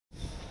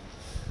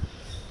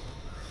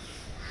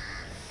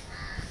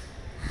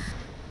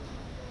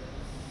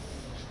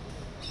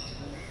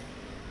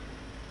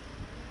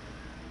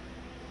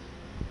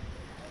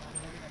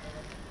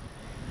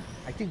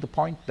think the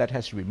point that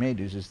has to be made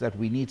is that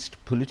we need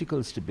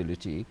political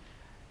stability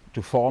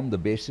to form the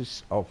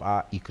basis of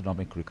our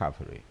economic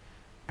recovery.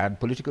 And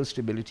political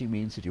stability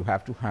means that you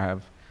have to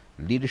have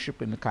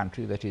leadership in the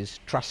country that is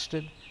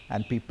trusted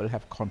and people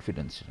have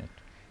confidence in it.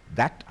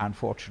 That,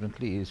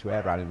 unfortunately, is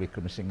where Ranil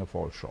Wickremesinghe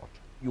falls short.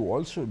 You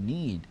also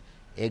need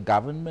a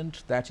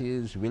government that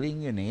is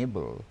willing and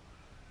able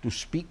to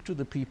speak to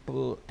the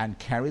people and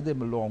carry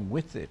them along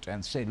with it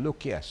and say,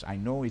 look, yes, I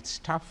know it's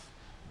tough.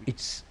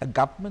 It's a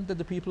government that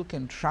the people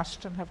can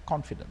trust and have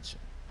confidence in.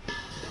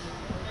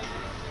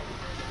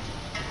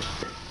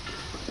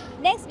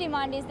 Next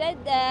demand is that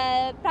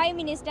the Prime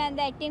Minister and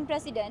the acting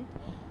President,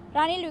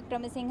 Ranil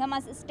Wickremesinghe,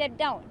 must step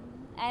down.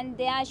 And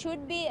there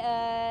should be,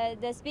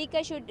 the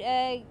Speaker should,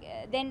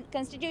 then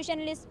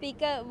constitutionally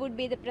Speaker would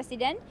be the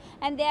President,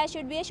 and there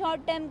should be a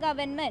short-term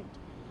government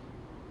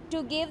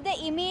to give the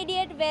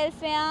immediate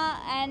welfare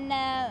and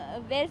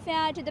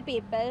welfare to the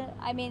people.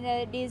 I mean,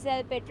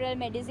 diesel, petrol,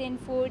 medicine,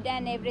 food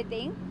and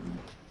everything.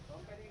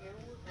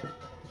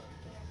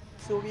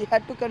 So we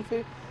had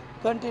to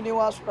continue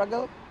our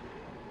struggle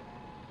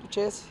to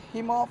chase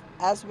him off,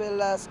 as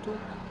well as to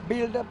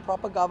build a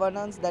proper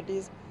governance that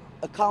is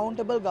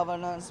accountable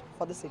governance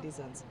for the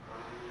citizens.